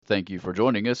Thank you for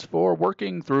joining us for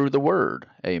Working Through the Word,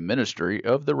 a ministry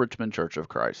of the Richmond Church of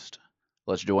Christ.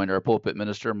 Let's join our pulpit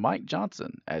minister, Mike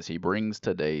Johnson, as he brings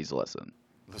today's lesson.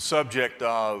 The subject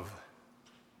of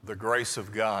the grace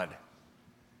of God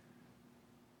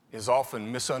is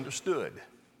often misunderstood,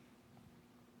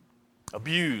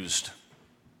 abused,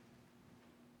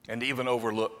 and even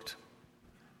overlooked.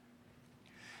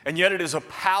 And yet it is a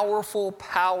powerful,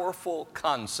 powerful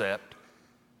concept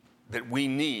that we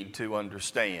need to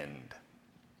understand.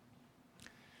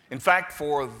 In fact,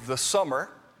 for the summer,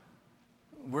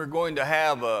 we're going to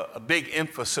have a big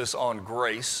emphasis on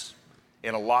grace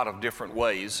in a lot of different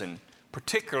ways, and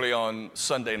particularly on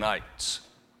Sunday nights.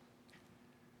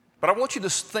 But I want you to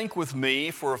think with me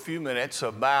for a few minutes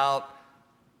about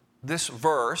this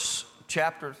verse,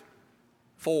 chapter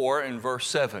 4 and verse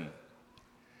 7.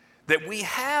 That we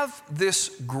have this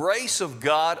grace of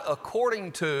God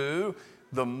according to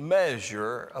the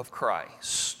measure of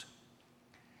Christ.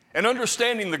 And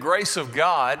understanding the grace of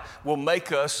God will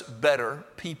make us better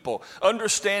people.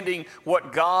 Understanding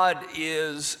what God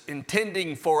is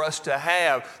intending for us to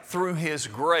have through His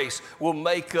grace will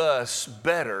make us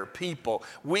better people.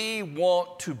 We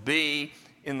want to be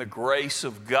in the grace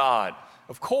of God.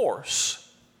 Of course,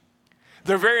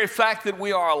 the very fact that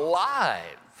we are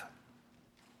alive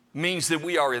means that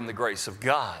we are in the grace of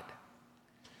God.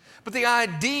 But the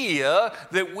idea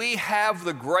that we have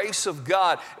the grace of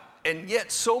God, and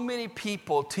yet so many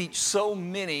people teach so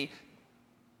many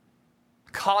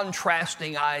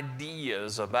contrasting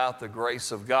ideas about the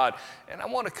grace of God, and I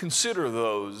want to consider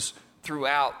those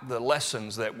throughout the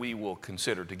lessons that we will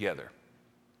consider together.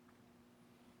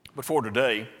 But for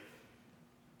today,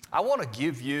 I want to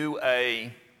give you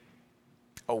a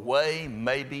way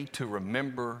maybe to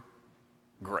remember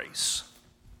grace.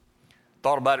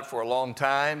 Thought about it for a long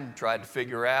time, tried to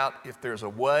figure out if there's a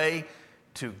way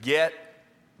to get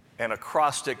an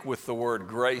acrostic with the word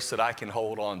grace that I can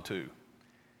hold on to.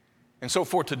 And so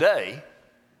for today,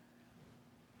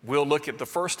 we'll look at the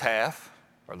first half,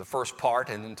 or the first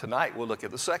part, and then tonight we'll look at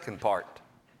the second part.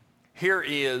 Here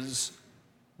is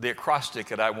the acrostic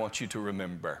that I want you to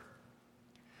remember.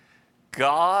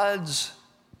 God's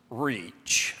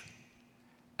reach,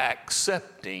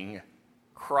 accepting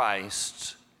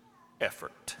Christ's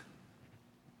effort.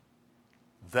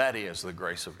 That is the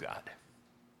grace of God.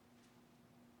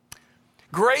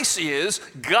 Grace is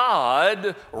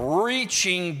God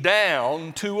reaching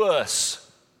down to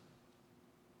us.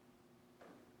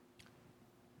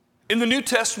 In the New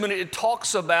Testament, it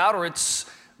talks about, or it's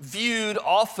viewed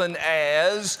often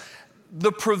as,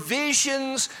 the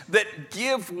provisions that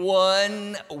give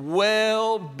one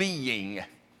well-being.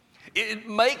 It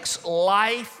makes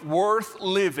life worth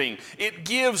living. It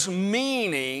gives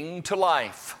meaning to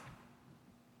life.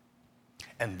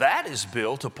 And that is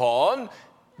built upon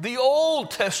the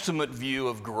Old Testament view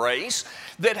of grace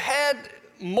that had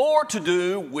more to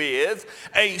do with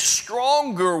a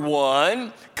stronger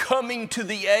one coming to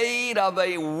the aid of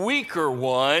a weaker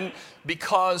one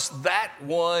because that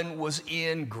one was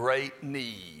in great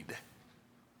need.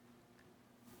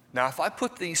 Now, if I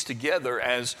put these together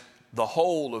as the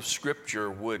whole of Scripture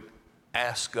would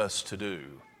ask us to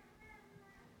do,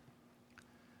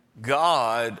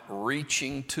 God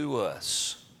reaching to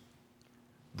us,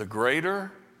 the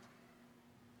greater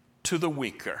to the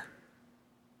weaker,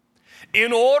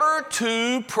 in order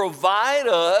to provide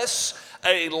us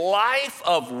a life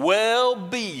of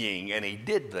well-being, and He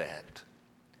did that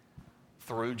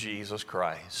through Jesus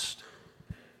Christ.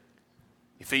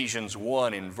 Ephesians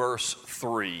 1 in verse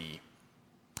 3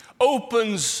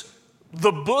 opens the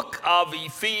book of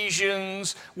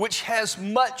Ephesians, which has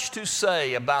much to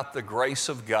say about the grace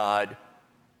of God.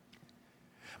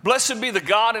 Blessed be the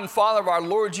God and Father of our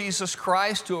Lord Jesus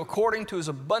Christ, who according to His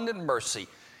abundant mercy,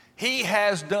 He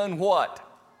has done what?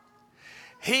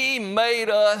 He made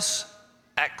us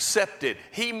accepted.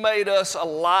 He made us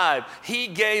alive. He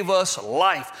gave us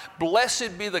life.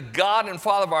 Blessed be the God and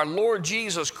Father of our Lord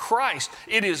Jesus Christ.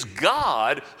 It is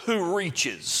God who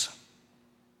reaches.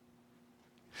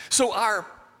 So our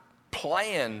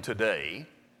plan today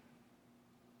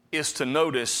is to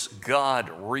notice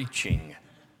God reaching,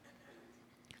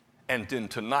 and then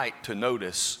tonight to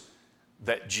notice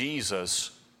that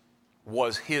Jesus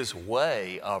was His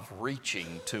way of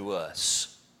reaching to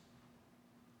us.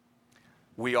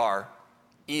 We are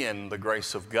in the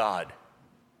grace of God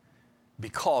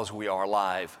because we are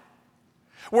alive.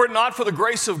 Were it not for the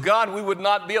grace of God, we would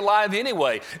not be alive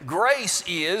anyway. Grace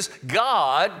is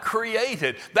God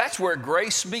created. That's where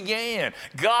grace began.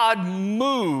 God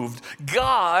moved.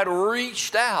 God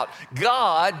reached out.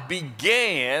 God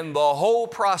began the whole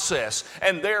process.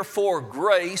 And therefore,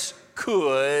 grace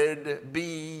could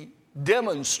be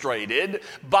demonstrated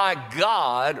by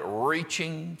God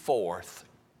reaching forth.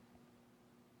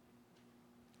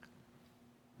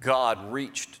 God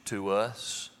reached to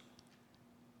us.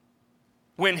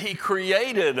 When He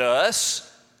created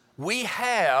us, we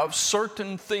have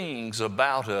certain things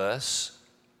about us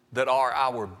that are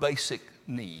our basic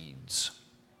needs.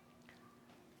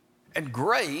 And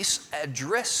grace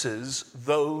addresses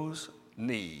those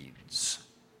needs.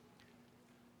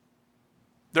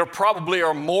 There probably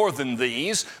are more than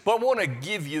these, but I want to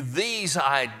give you these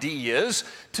ideas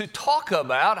to talk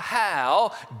about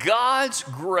how God's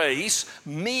grace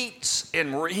meets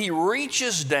and He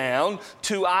reaches down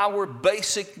to our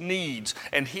basic needs.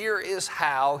 And here is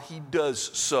how He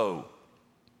does so.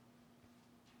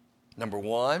 Number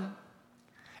one,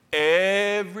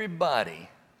 everybody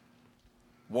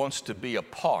wants to be a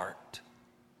part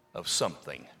of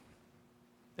something.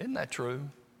 Isn't that true?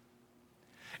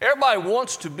 Everybody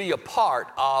wants to be a part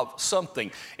of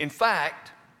something. In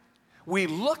fact, we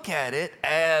look at it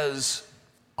as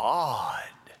odd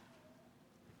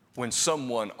when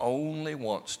someone only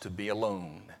wants to be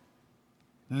alone.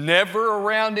 Never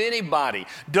around anybody,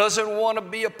 doesn't want to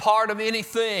be a part of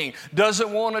anything,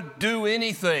 doesn't want to do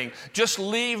anything. Just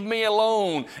leave me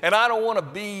alone, and I don't want to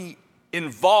be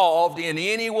involved in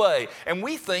any way. And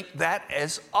we think that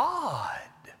as odd.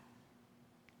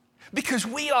 Because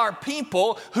we are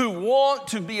people who want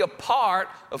to be a part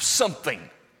of something.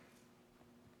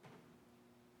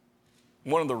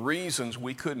 One of the reasons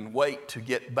we couldn't wait to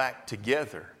get back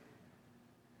together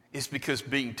is because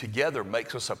being together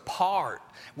makes us a part.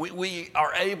 We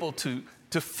are able to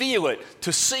feel it,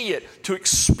 to see it, to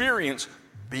experience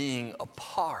being a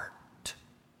part.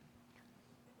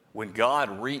 When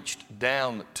God reached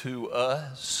down to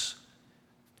us,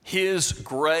 His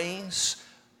grace,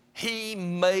 He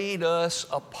made us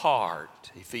a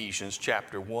part. Ephesians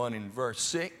chapter 1 and verse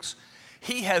 6.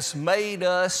 He has made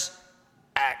us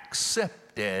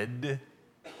accepted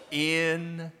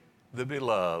in the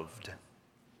beloved.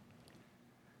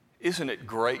 Isn't it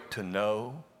great to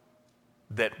know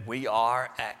that we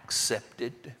are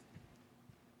accepted?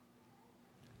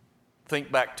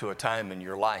 Think back to a time in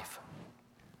your life,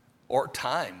 or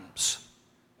times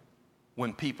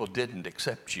when people didn't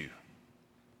accept you.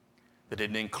 They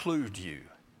didn't include you.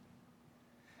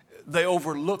 They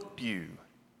overlooked you.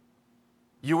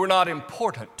 You were not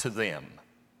important to them.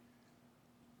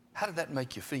 How did that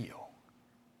make you feel?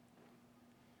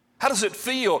 How does it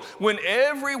feel when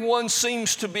everyone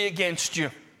seems to be against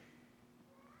you?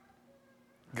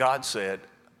 God said,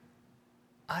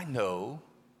 I know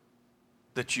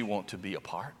that you want to be a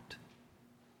part.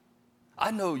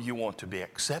 I know you want to be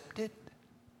accepted.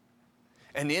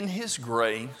 And in His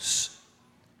grace,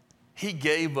 He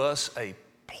gave us a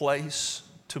place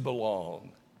to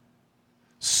belong,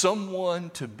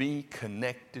 someone to be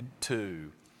connected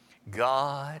to.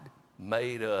 God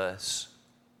made us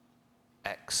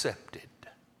accepted.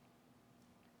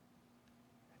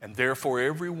 And therefore,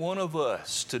 every one of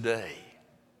us today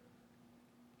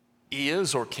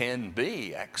is or can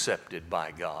be accepted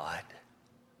by God,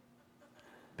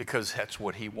 because that's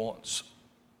what He wants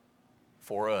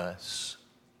for us.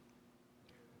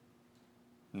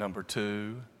 Number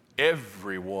two,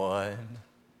 everyone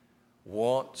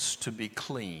wants to be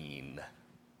clean.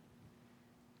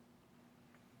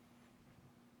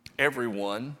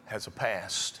 Everyone has a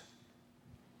past.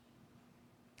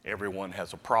 Everyone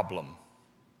has a problem.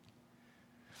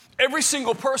 Every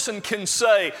single person can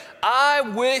say, I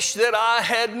wish that I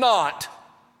had not.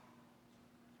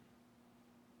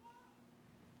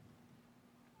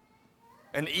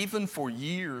 And even for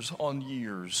years on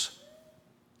years,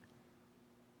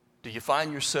 do you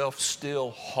find yourself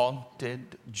still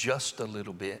haunted just a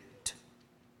little bit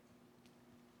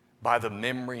by the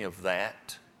memory of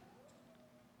that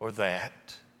or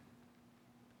this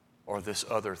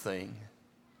other thing?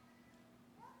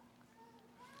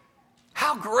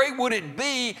 How great would it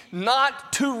be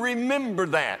not to remember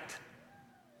that?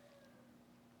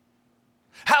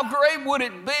 How great would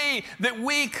it be that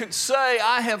we could say,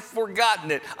 I have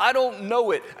forgotten it. I don't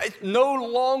know it. It no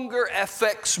longer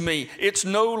affects me. It's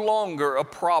no longer a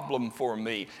problem for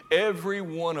me. Every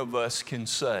one of us can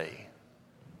say,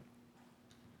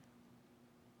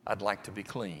 I'd like to be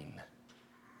clean.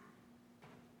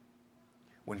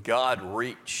 When God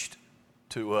reached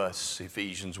to us,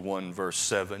 Ephesians 1 verse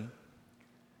 7,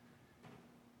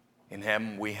 in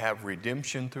Him we have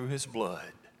redemption through His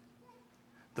blood,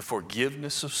 the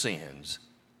forgiveness of sins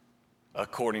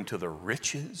according to the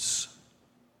riches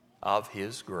of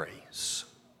His grace.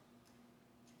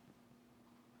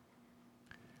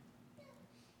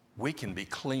 We can be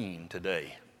clean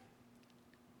today.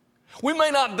 We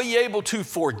may not be able to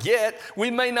forget.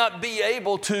 We may not be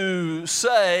able to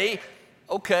say,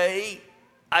 okay,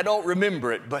 I don't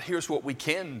remember it. But here's what we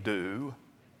can do.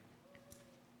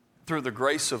 Through the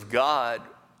grace of God,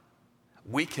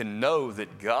 we can know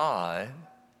that God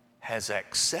has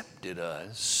accepted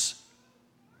us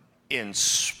in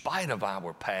spite of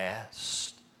our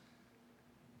past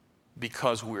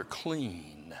because we're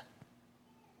clean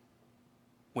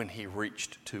when He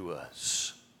reached to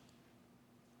us.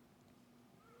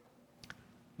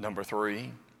 Number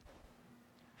 3,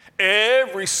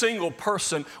 every single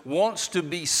person wants to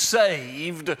be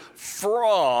saved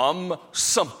from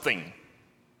something.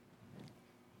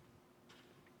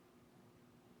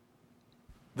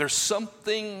 There's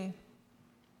something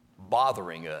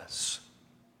bothering us.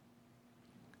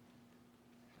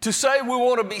 To say we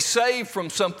want to be saved from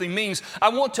something means I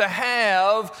want to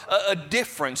have a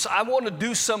difference. I want to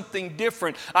do something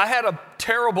different. I had a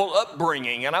terrible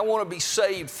upbringing and I want to be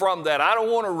saved from that. I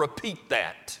don't want to repeat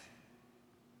that.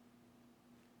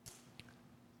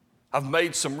 I've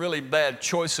made some really bad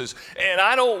choices and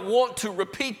I don't want to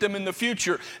repeat them in the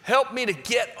future. Help me to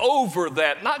get over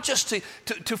that. Not just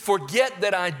to forget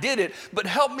that I did it, but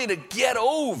help me to get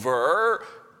over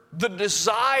the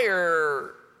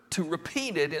desire to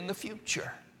repeat it in the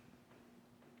future.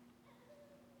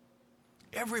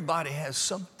 Everybody has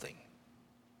something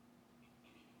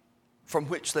from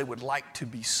which they would like to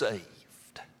be saved.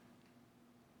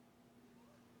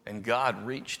 And God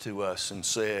reached to us and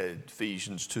said,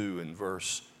 Ephesians 2 and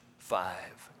verse 5,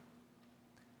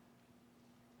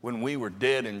 when we were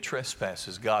dead in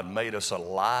trespasses, God made us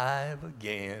alive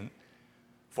again,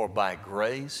 for by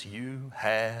grace you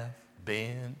have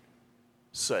been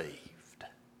saved.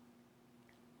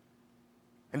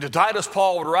 And to Titus,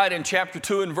 Paul would write in chapter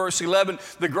 2 and verse 11,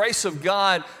 the grace of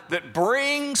God that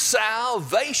brings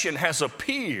salvation has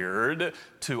appeared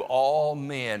to all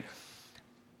men.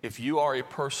 If you are a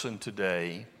person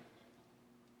today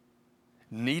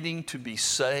needing to be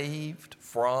saved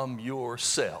from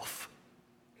yourself,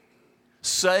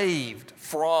 saved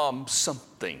from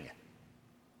something,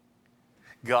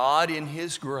 God in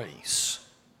His grace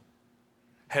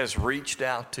has reached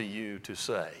out to you to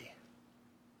say,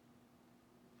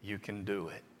 you can do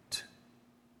it.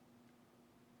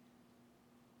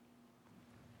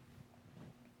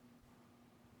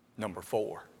 Number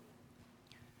 4.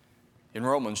 In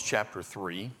Romans chapter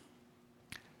 3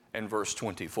 and verse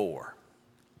 24,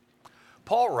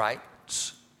 Paul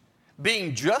writes,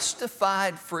 being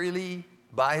justified freely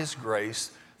by His grace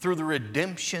through the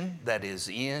redemption that is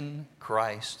in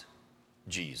Christ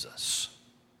Jesus.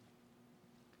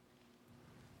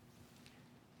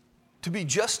 To be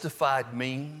justified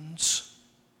means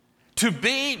to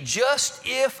be just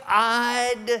if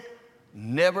I'd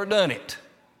never done it.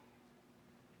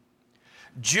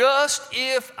 Just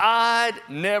if I'd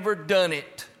never done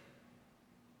it.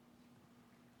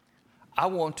 I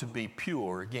want to be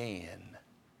pure again.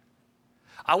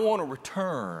 I want to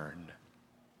return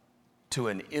to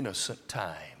an innocent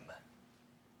time.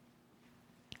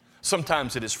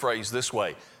 Sometimes it is phrased this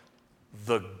way,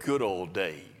 the good old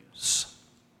days.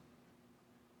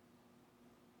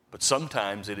 But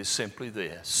sometimes it is simply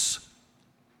this.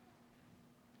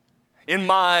 In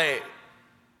my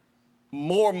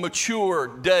more mature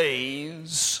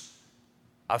days,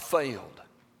 I've failed.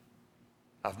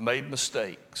 I've made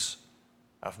mistakes.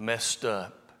 I've messed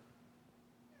up.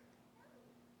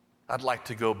 I'd like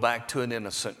to go back to an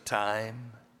innocent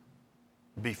time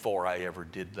before I ever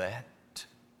did that.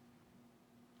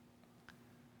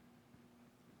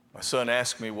 My son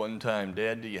asked me one time,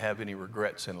 Dad, do you have any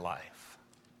regrets in life?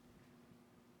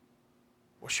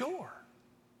 Well, sure.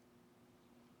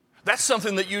 That's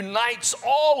something that unites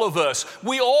all of us.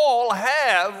 We all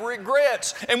have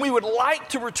regrets, and we would like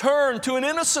to return to an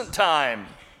innocent time.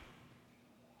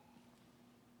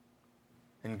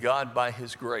 And God, by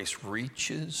His grace,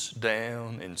 reaches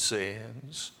down and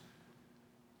says,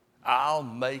 I'll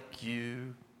make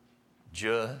you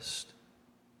just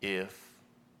if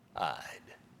I'd.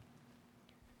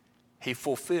 He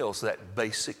fulfills that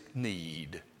basic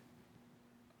need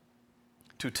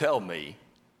to tell me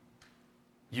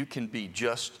you can be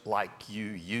just like you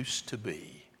used to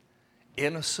be,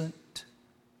 innocent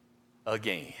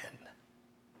again.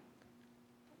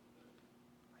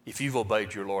 If you've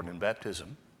obeyed your Lord in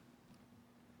baptism,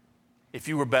 if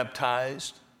you were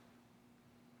baptized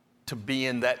to be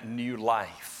in that new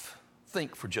life,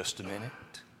 think for just a minute.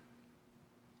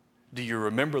 Do you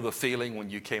remember the feeling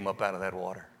when you came up out of that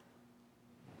water?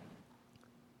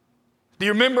 Do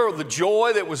you remember the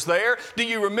joy that was there? Do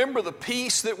you remember the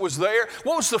peace that was there?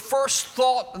 What was the first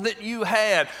thought that you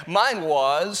had? Mine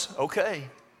was, okay,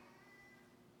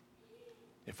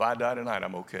 If I die tonight,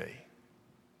 I'm okay.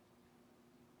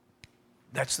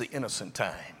 That's the innocent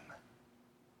time.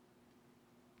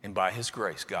 And by His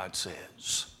grace, God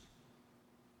says,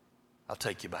 I'll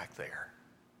take you back there.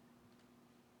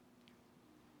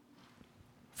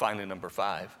 Finally, number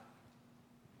 5.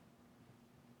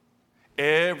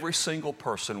 Every single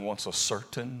person wants a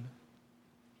certain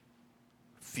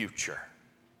future.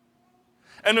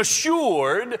 An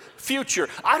assured future.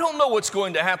 I don't know what's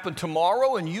going to happen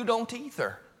tomorrow, and you don't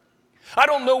either. I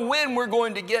don't know when we're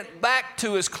going to get back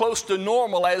to as close to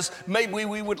normal as maybe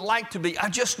we would like to be. I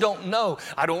just don't know.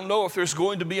 I don't know if there's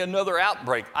going to be another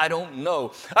outbreak. I don't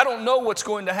know. I don't know what's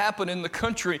going to happen in the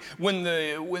country when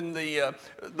the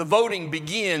voting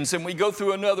begins and we go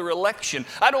through another election.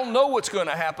 I don't know what's going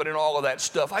to happen in all of that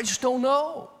stuff. I just don't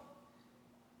know.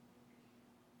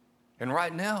 And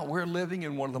right now, we're living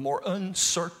in one of the more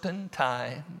uncertain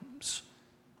times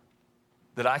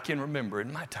that I can remember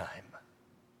in my time.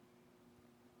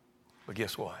 But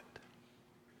guess what?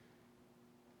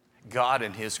 God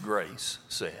in His grace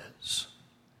says,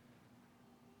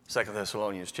 2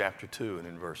 Thessalonians chapter 2 and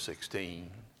in verse 16,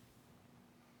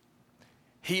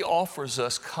 He offers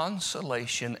us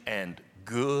consolation and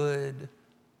good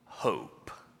hope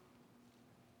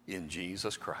in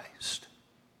Jesus Christ.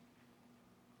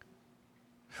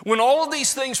 When all of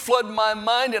these things flood my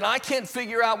mind and I can't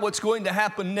figure out what's going to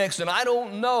happen next, and I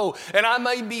don't know, and I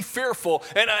may be fearful,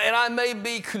 and I may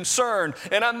be concerned,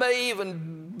 and I may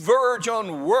even verge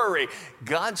on worry,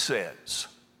 God says,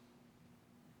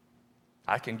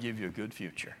 I can give you a good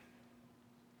future.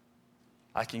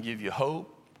 I can give you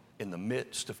hope in the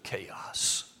midst of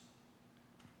chaos.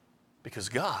 Because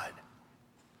God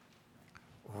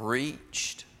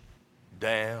reached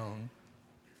down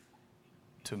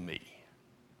to me.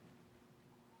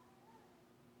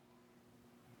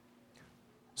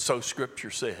 So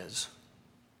Scripture says,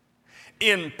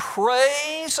 in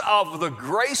praise of the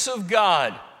grace of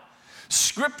God,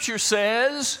 Scripture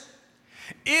says,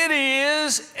 it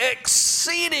is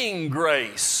exceeding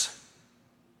grace.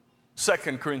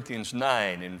 2 Corinthians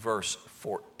 9 in verse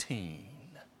 14.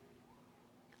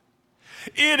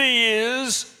 It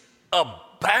is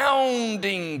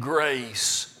abounding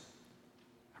grace.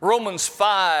 Romans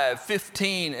 5,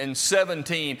 15 and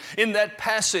 17. In that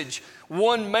passage,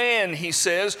 one man, he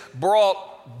says,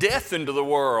 brought death into the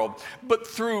world. But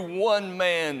through one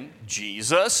man,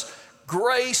 Jesus,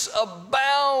 grace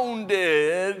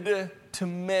abounded to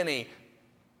many.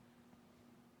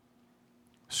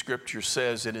 Scripture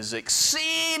says it is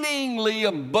exceedingly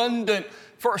abundant.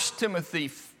 1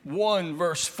 Timothy 1,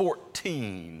 verse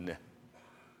 14.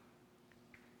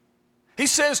 He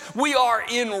says we are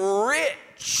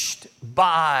enriched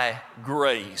by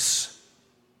grace.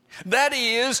 That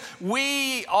is,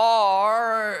 we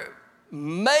are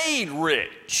made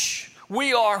rich.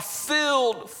 We are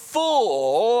filled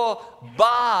full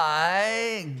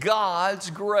by God's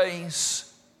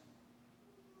grace.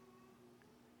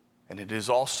 And it is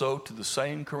also to the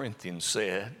same Corinthians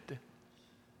said,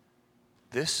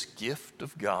 this gift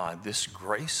of God, this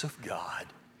grace of God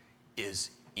is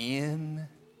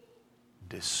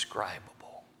indescribable.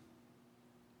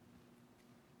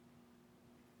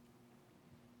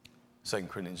 2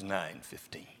 Corinthians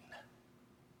 9:15.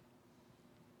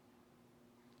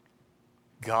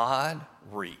 God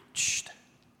reached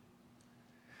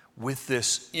with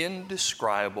this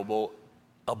indescribable,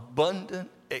 abundant,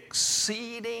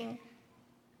 exceeding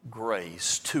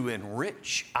grace to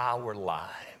enrich our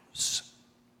lives.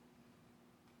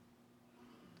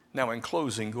 Now, in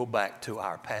closing, go back to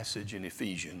our passage in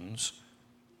Ephesians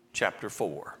chapter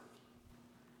 4.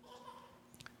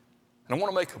 And I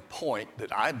want to make a point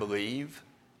that I believe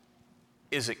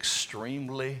is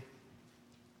extremely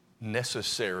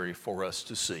necessary for us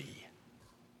to see.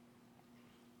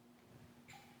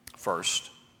 First,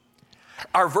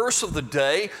 our verse of the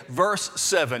day, verse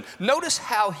 7. Notice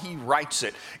how he writes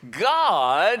it.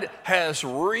 God has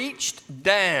reached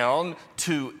down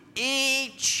to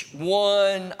each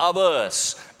one of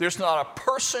us. There's not a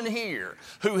person here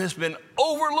who has been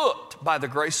overlooked by the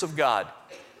grace of God.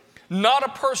 Not a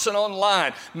person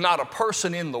online, not a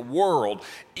person in the world,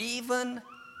 even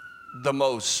the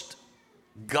most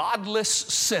godless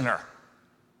sinner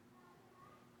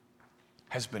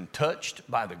has been touched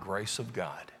by the grace of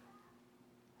God,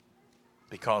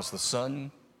 because the sun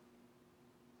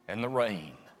and the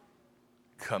rain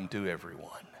come to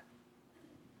everyone.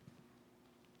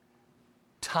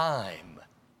 Time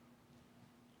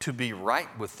to be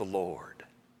right with the Lord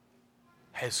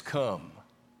has come.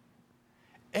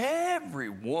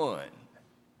 Everyone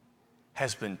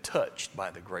has been touched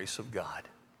by the grace of God.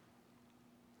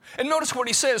 And notice what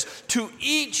he says, to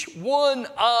each one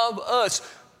of us.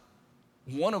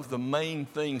 One of the main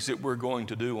things that we're going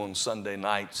to do on Sunday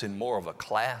nights in more of a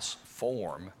class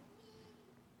form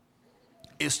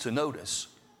is to notice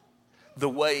the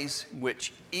ways in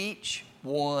which each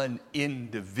one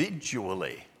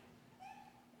individually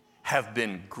have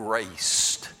been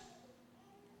graced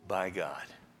by God.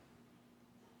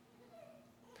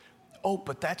 Oh,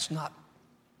 but that's not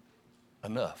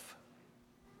enough.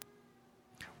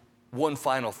 One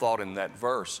final thought in that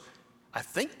verse. I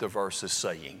think the verse is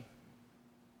saying,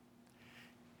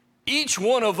 each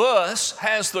one of us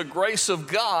has the grace of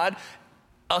God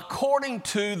according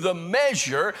to the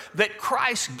measure that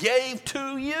Christ gave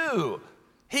to you.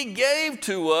 He gave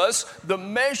to us the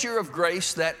measure of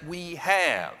grace that we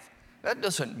have. That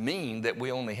doesn't mean that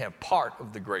we only have part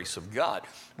of the grace of God.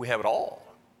 We have it all.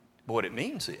 But what it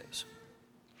means is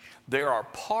there are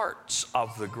parts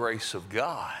of the grace of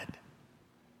God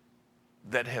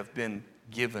that have been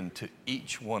given to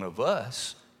each one of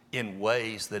us in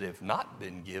ways that have not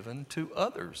been given to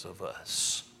others of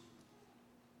us.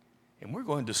 And we're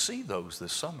going to see those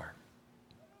this summer.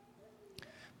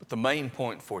 But the main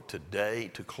point for today,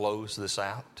 to close this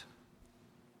out,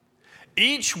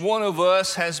 each one of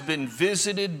us has been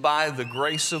visited by the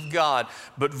grace of God.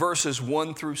 But verses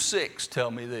 1 through 6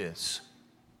 tell me this.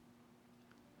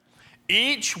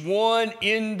 Each one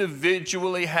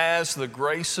individually has the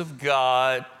grace of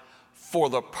God for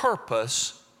the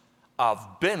purpose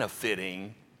of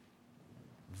benefiting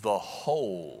the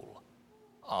whole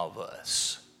of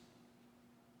us.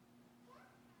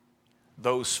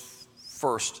 Those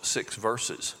first 6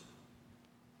 verses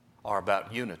are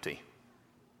about unity.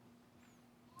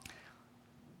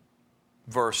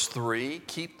 Verse 3,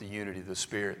 keep the unity of the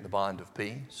Spirit in the bond of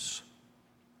peace.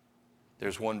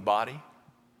 There's one body,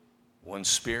 one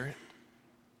Spirit,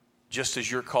 just as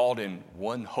you're called in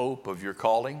one hope of your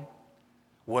calling,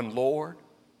 one Lord,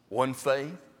 one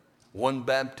faith, one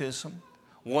baptism,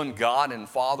 one God and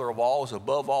Father of all, is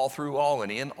above all, through all,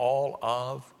 and in all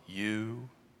of you.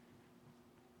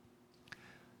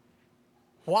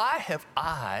 Why have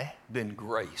I been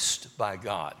graced by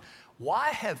God? Why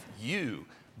have you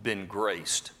been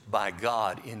graced by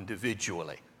God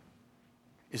individually?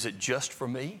 Is it just for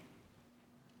me?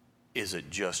 Is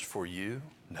it just for you?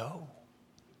 No.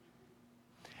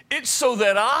 It's so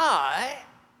that I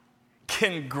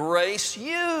can grace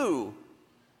you,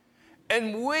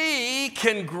 and we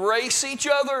can grace each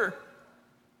other.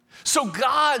 So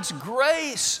God's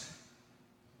grace,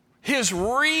 His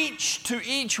reach to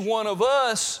each one of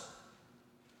us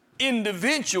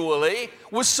individually,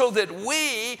 was so that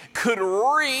we could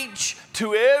reach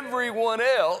to everyone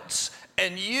else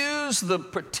and use the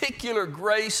particular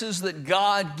graces that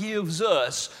God gives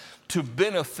us to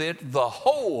benefit the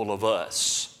whole of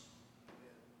us.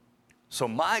 So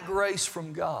my grace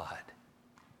from God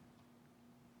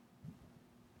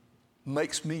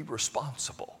makes me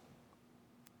responsible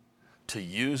to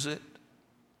use it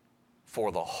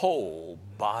for the whole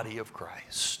body of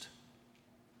Christ.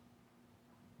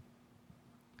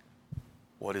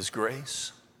 What is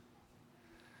grace?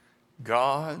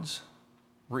 God's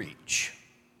reach,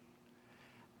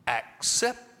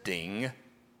 accepting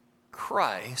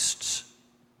Christ's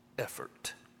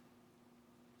effort.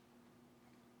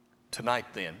 Tonight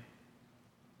then,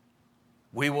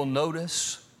 we will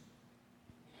notice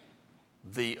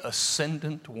the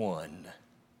ascendant one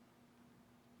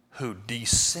who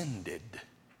descended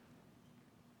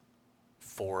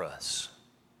for us.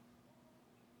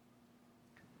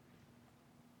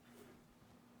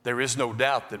 There is no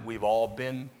doubt that we've all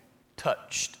been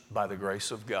touched by the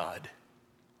grace of God.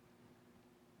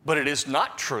 But it is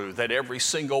not true that every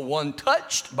single one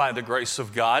touched by the grace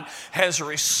of God has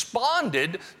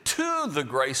responded to the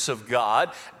grace of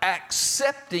God,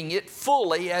 accepting it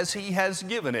fully as He has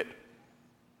given it.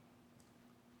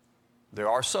 There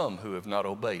are some who have not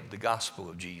obeyed the gospel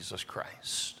of Jesus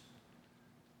Christ.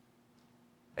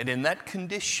 And in that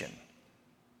condition,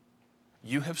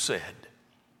 you have said,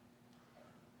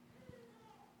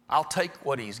 I'll take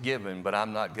what He's given, but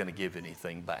I'm not going to give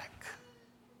anything back.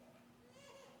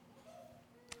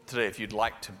 Today, if you'd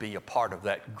like to be a part of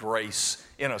that grace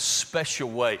in a special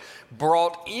way,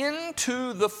 brought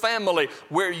into the family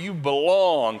where you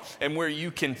belong and where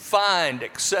you can find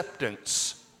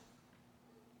acceptance,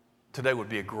 today would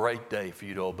be a great day for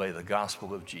you to obey the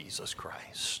gospel of Jesus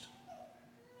Christ,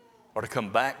 or to come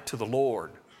back to the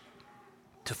Lord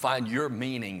to find your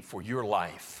meaning for your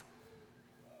life,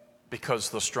 because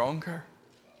the stronger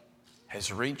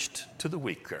has reached to the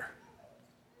weaker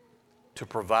to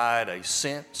provide a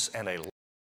sense and a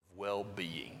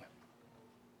well-being.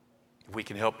 If we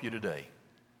can help you today,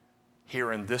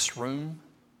 here in this room.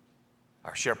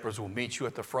 Our shepherds will meet you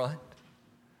at the front,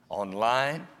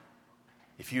 online.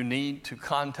 If you need to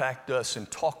contact us and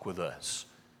talk with us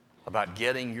about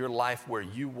getting your life where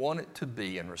you want it to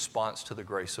be in response to the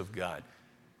grace of God,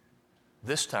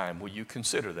 this time will you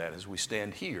consider that as we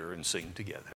stand here and sing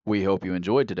together. We hope you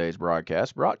enjoyed today's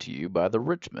broadcast, brought to you by the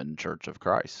Richmond Church of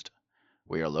Christ.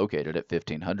 We are located at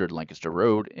 1500 Lancaster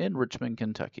Road in Richmond,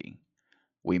 Kentucky.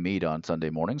 We meet on Sunday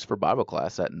mornings for Bible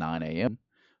class at 9 a.m.,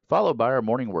 followed by our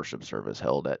morning worship service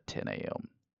held at 10 a.m.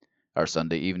 Our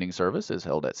Sunday evening service is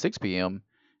held at 6 p.m.,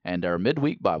 and our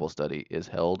midweek Bible study is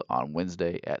held on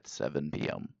Wednesday at 7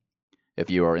 p.m.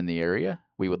 If you are in the area,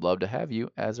 we would love to have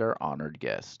you as our honored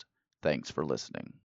guest. Thanks for listening.